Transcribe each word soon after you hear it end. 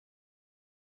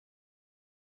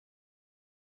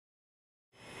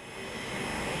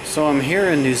So I'm here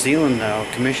in New Zealand now,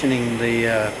 commissioning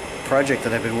the project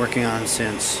that I've been working on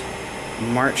since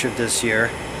March of this year.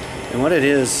 And what it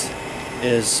is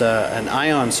an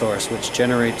ion source which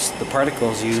generates the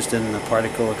particles used in the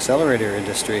particle accelerator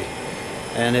industry.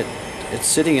 And it's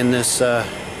sitting in this, it's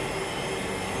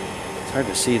hard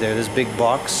to see there, this big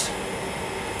box.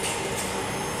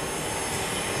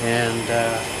 And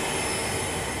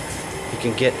you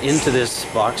can get into this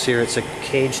box here. It's a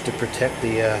cage to protect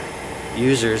the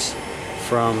users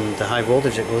from the high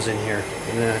voltage that goes in here.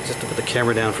 And just to put the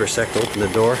camera down for a sec to open the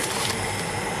door.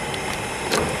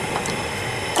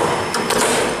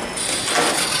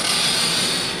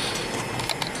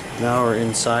 Now we're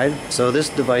inside. So this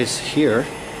device here,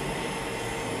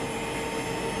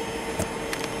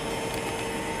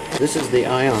 this is the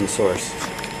ion source,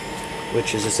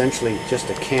 which is essentially just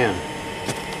a can.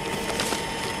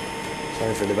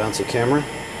 Sorry for the bouncy camera.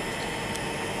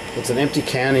 It's an empty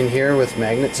can in here with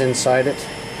magnets inside it,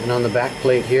 and on the back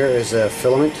plate here is a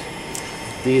filament.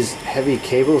 These heavy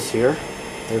cables here,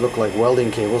 they look like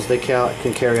welding cables. They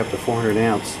can carry up to 400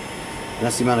 amps. And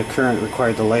that's the amount of current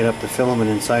required to light up the filament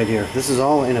inside here. This is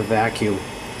all in a vacuum.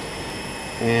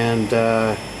 And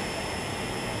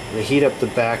they heat up the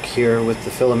back here with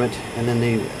the filament, and then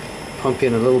they pump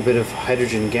in a little bit of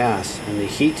hydrogen gas. And the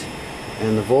heat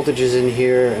and the voltages in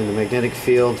here and the magnetic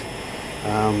field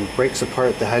breaks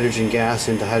apart the hydrogen gas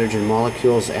into hydrogen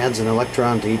molecules, adds an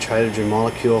electron to each hydrogen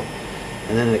molecule,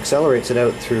 and then it accelerates it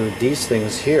out through these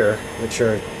things here, which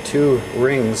are two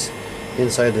rings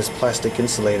inside this plastic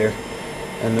insulator.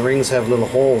 And the rings have little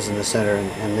holes in the center,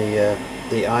 and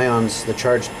the ions, the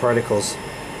charged particles,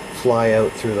 fly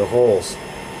out through the holes,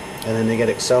 and then they get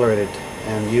accelerated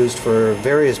and used for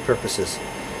various purposes.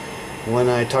 When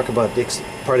I talk about the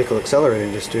particle accelerator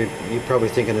industry, you're probably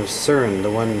thinking of CERN,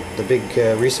 the big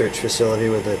research facility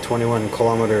with a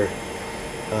 21-kilometer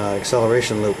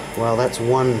acceleration loop. Well, that's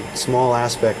one small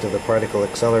aspect of the particle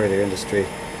accelerator industry.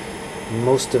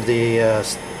 Most of the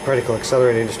particle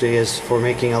accelerator industry is for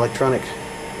making electronic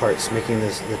parts, making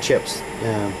the chips,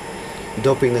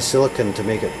 doping the silicon to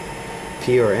make it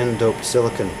P or N doped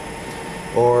silicon,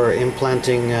 or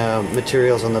implanting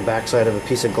materials on the backside of a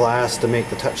piece of glass to make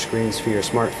the touch screens for your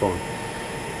smartphone.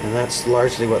 And that's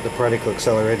largely what the particle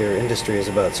accelerator industry is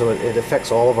about. So it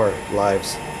affects all of our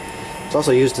lives. It's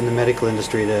also used in the medical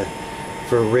industry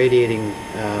for radiating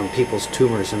people's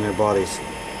tumors in their bodies.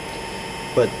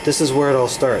 But this is where it all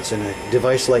starts, in a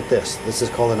device like this. This is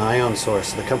called an ion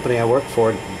source. The company I work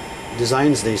for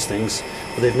designs these things,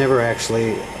 but they've never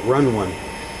actually run one.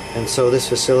 And so this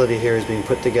facility here is being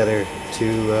put together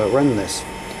to run this.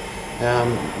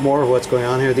 More of what's going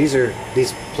on here,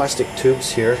 these plastic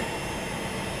tubes here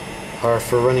are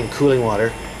for running cooling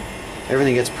water.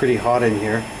 Everything gets pretty hot in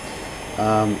here.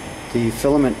 The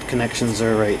filament connections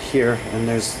are right here, and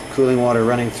there's cooling water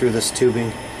running through this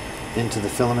tubing into the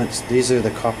filaments. These are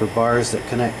the copper bars that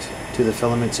connect to the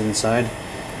filaments inside.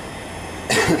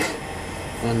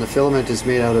 And the filament is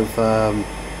made out of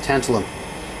tantalum.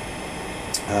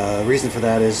 The reason for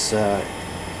that is I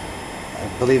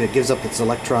believe it gives up its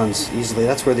electrons easily.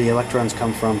 That's where the electrons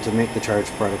come from to make the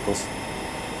charged particles.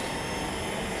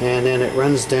 And then it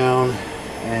runs down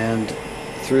and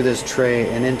through this tray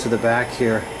and into the back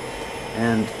here.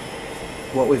 And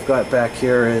what we've got back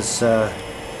here is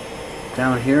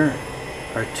down here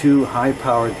are two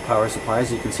high-powered power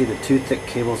supplies. You can see the two thick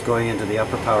cables going into the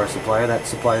upper power supply. That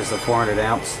supplies the 400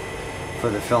 amps for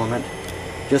the filament.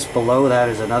 Just below that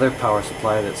is another power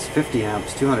supply that's 50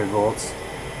 amps, 200 volts,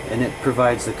 and it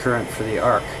provides the current for the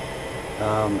arc.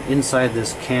 Inside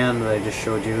this can that I just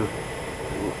showed you,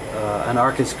 an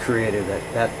arc is created.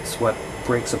 That's what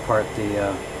breaks apart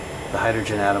the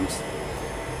hydrogen atoms.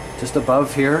 Just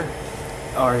above here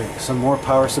are some more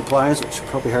power supplies, which are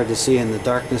probably hard to see in the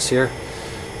darkness here,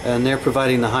 and they're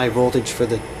providing the high voltage for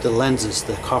the lenses,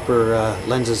 the copper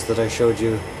lenses that I showed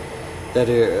you, that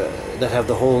have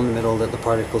the hole in the middle that the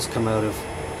particles come out of.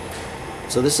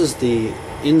 So this is the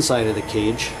inside of the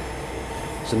cage.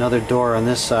 There's another door on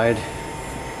this side.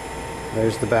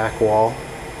 There's the back wall.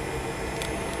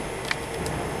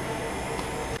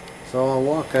 So I'll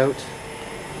walk out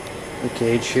the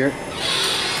cage here.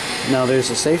 Now there's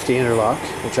a safety interlock,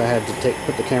 which I had to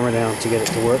put the camera down to get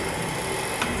it to work.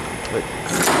 But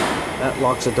that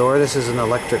locks the door. This is an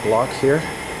electric lock here.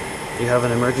 You have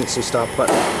an emergency stop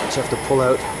button, which you have to pull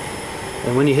out.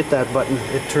 And when you hit that button,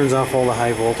 it turns off all the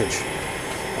high voltage.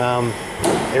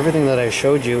 Everything that I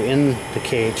showed you in the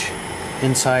cage,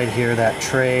 inside here, that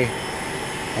tray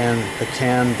and the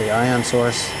can, the ion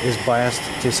source, is biased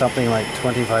to something like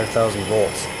 25,000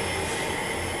 volts.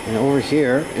 And over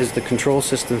here is the control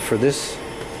system for this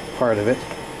part of it.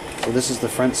 So this is the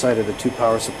front side of the two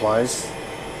power supplies,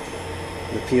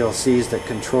 the PLCs that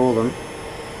control them,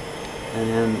 and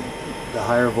then the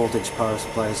higher voltage power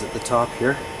supplies at the top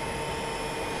here.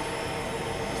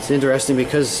 It's interesting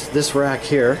because this rack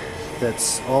here,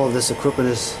 that's all of this equipment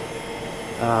is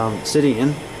sitting in.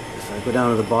 If I go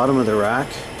down to the bottom of the rack,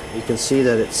 you can see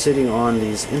that it's sitting on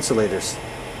these insulators.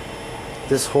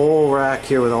 This whole rack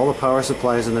here with all the power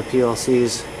supplies and the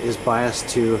PLCs is biased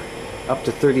to up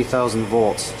to 30,000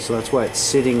 volts. So that's why it's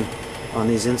sitting on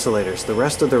these insulators. The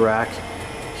rest of the rack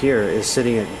here is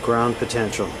sitting at ground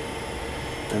potential.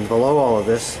 And below all of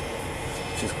this,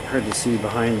 which is hard to see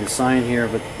behind the sign here,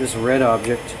 but this red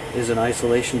object is an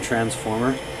isolation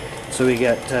transformer. So we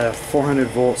get 400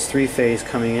 volts three-phase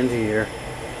coming into here,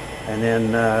 and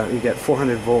then you get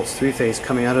 400 volts three-phase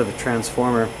coming out of the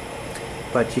transformer.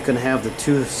 But you can have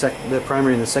the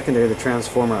primary and the secondary of the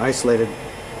transformer isolated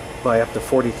by up to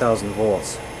 40,000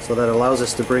 volts. So that allows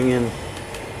us to bring in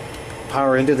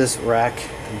power into this rack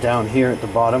down here at the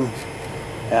bottom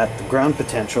at the ground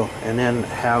potential, and then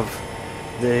have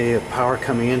the power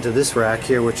coming into this rack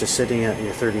here, which is sitting at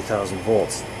your 30,000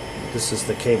 volts. This is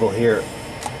the cable here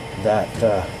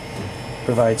that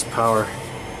provides power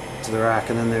to the rack,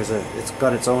 and then it's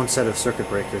got its own set of circuit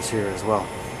breakers here as well.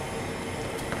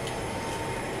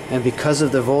 And because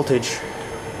of the voltage,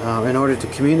 in order to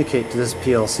communicate to this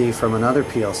PLC from another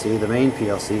PLC, the main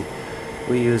PLC,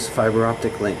 we use fiber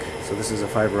optic link. So this is a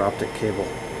fiber optic cable.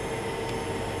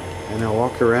 And I'll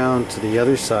walk around to the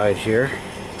other side here.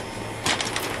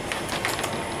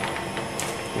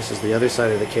 This is the other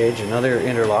side of the cage, another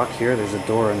interlock here. There's a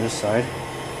door on this side.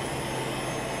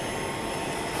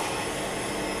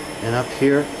 And up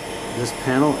here, this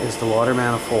panel is the water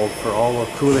manifold for all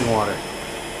the cooling water.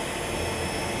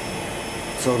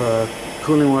 So the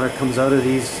cooling water comes out of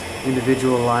these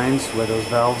individual lines where those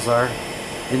valves are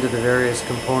into the various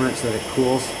components that it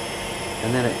cools,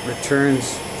 and then it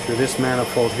returns through this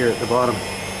manifold here at the bottom.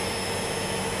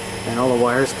 And all the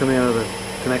wires coming out of the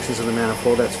connections of the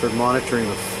manifold, that's for monitoring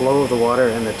the flow of the water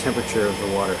and the temperature of the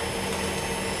water.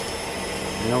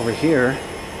 And over here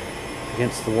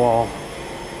against the wall,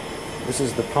 this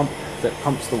is the pump that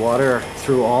pumps the water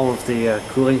through all of the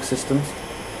cooling systems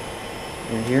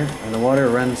in here, and the water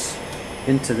runs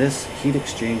into this heat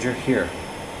exchanger here.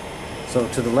 So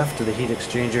to the left of the heat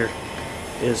exchanger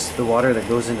is the water that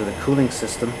goes into the cooling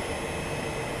system,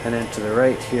 and then to the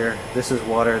right here, this is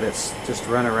water that's just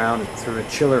run around through a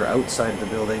chiller outside the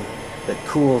building that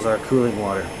cools our cooling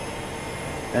water.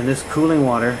 And this cooling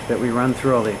water that we run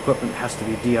through all the equipment has to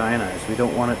be deionized. We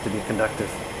don't want it to be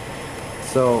conductive.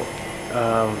 So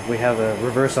we have a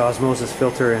reverse osmosis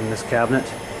filter in this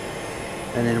cabinet,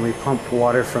 and then we pump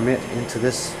water from it into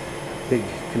this big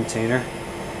container,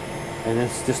 and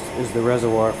this just is the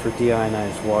reservoir for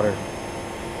deionized water.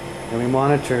 And we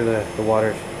monitor the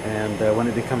water, and when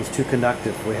it becomes too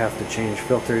conductive, we have to change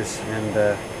filters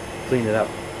and clean it up.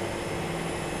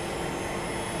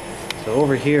 So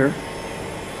over here,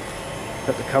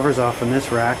 cut the covers off on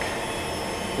this rack.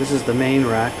 This is the main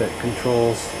rack that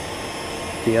controls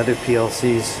the other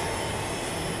PLCs.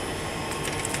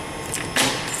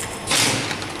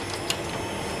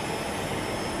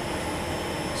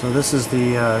 So this is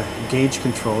the gauge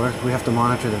controller. We have to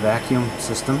monitor the vacuum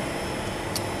system.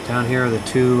 Down here are the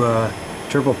two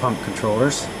turbo pump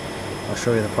controllers. I'll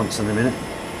show you the pumps in a minute.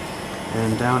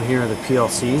 And down here are the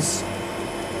PLCs.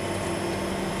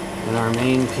 And our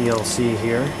main PLC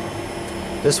here.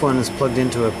 This one is plugged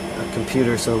into a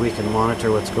computer so we can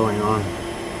monitor what's going on.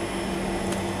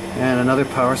 And another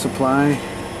power supply.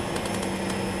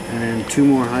 And then two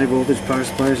more high voltage power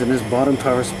supplies, and this bottom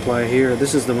power supply here,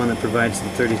 this is the one that provides the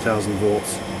 30,000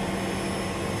 volts.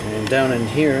 And down in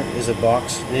here is a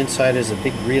box, and inside is a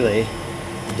big relay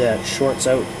that shorts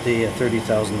out the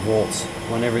 30,000 volts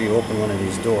whenever you open one of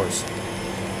these doors.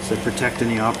 So to protect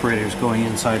any operators going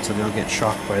inside so they don't get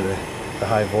shocked by the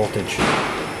high voltage.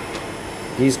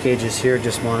 These gauges here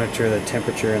just monitor the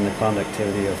temperature and the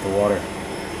conductivity of the water.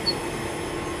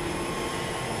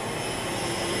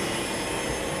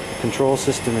 Control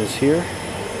system is here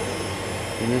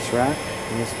in this rack,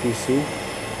 in this PC.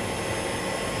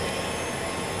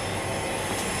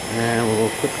 And we'll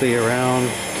go quickly around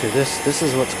to this. This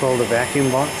is what's called a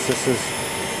vacuum box. This is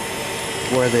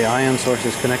where the ion source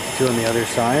is connected to on the other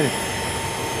side.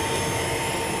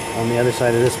 On the other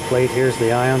side of this plate, here's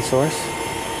the ion source.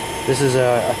 This is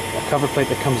a cover plate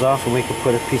that comes off, and we can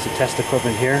put a piece of test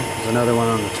equipment here. There's another one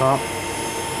on the top.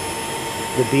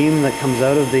 The beam that comes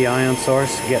out of the ion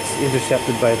source gets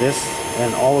intercepted by this,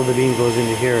 and all of the beam goes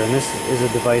into here, and this is a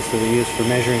device that we use for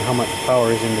measuring how much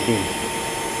power is in the beam.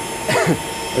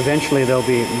 Eventually there'll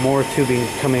be more tubing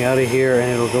coming out of here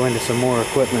and it'll go into some more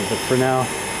equipment, but for now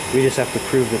we just have to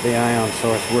prove that the ion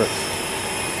source works.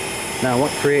 Now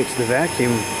what creates the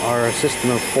vacuum are a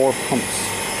system of 4 pumps.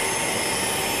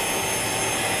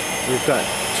 We've got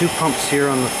 2 pumps here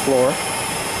on the floor,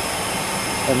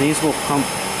 and these will pump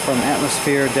from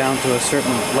atmosphere down to a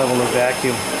certain level of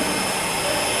vacuum.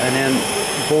 And then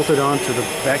bolted onto the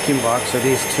vacuum box are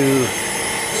these 2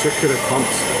 circular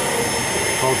pumps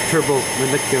called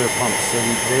turbo-molecular pumps, and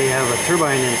they have a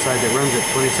turbine inside that runs at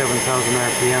 27,000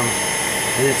 RPM,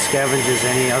 and it scavenges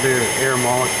any other air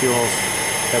molecules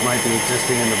that might be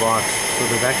existing in the box. So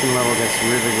the vacuum level gets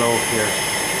really low here.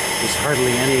 There's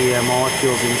hardly any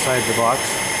molecules inside the box.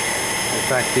 In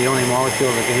fact, the only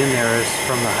molecule that get in there is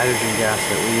from the hydrogen gas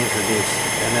that we introduce,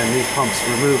 and then these pumps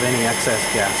remove any excess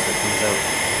gas that comes out.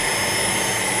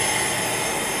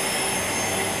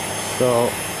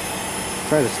 So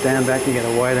try to stand back and get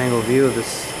a wide angle view of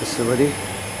this facility.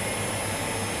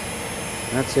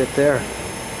 That's it there.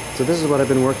 So this is what I've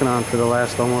been working on for the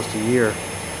last almost a year,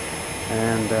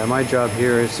 and my job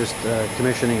here is just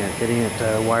commissioning it, getting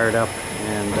it wired up,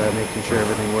 and making sure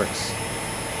everything works.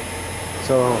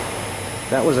 So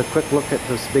that was a quick look at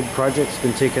this big project. It's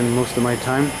been taking most of my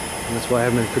time, and that's why I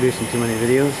haven't been producing too many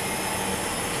videos.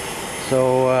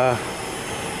 So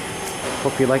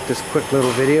hope you like this quick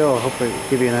little video. I hope it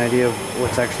give you an idea of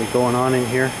what's actually going on in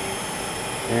here,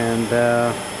 and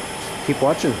keep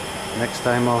watching. Next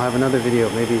time I'll have another video,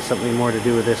 maybe something more to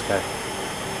do with this guy.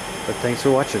 But thanks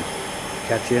for watching.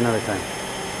 Catch you another time.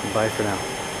 Bye for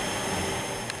now.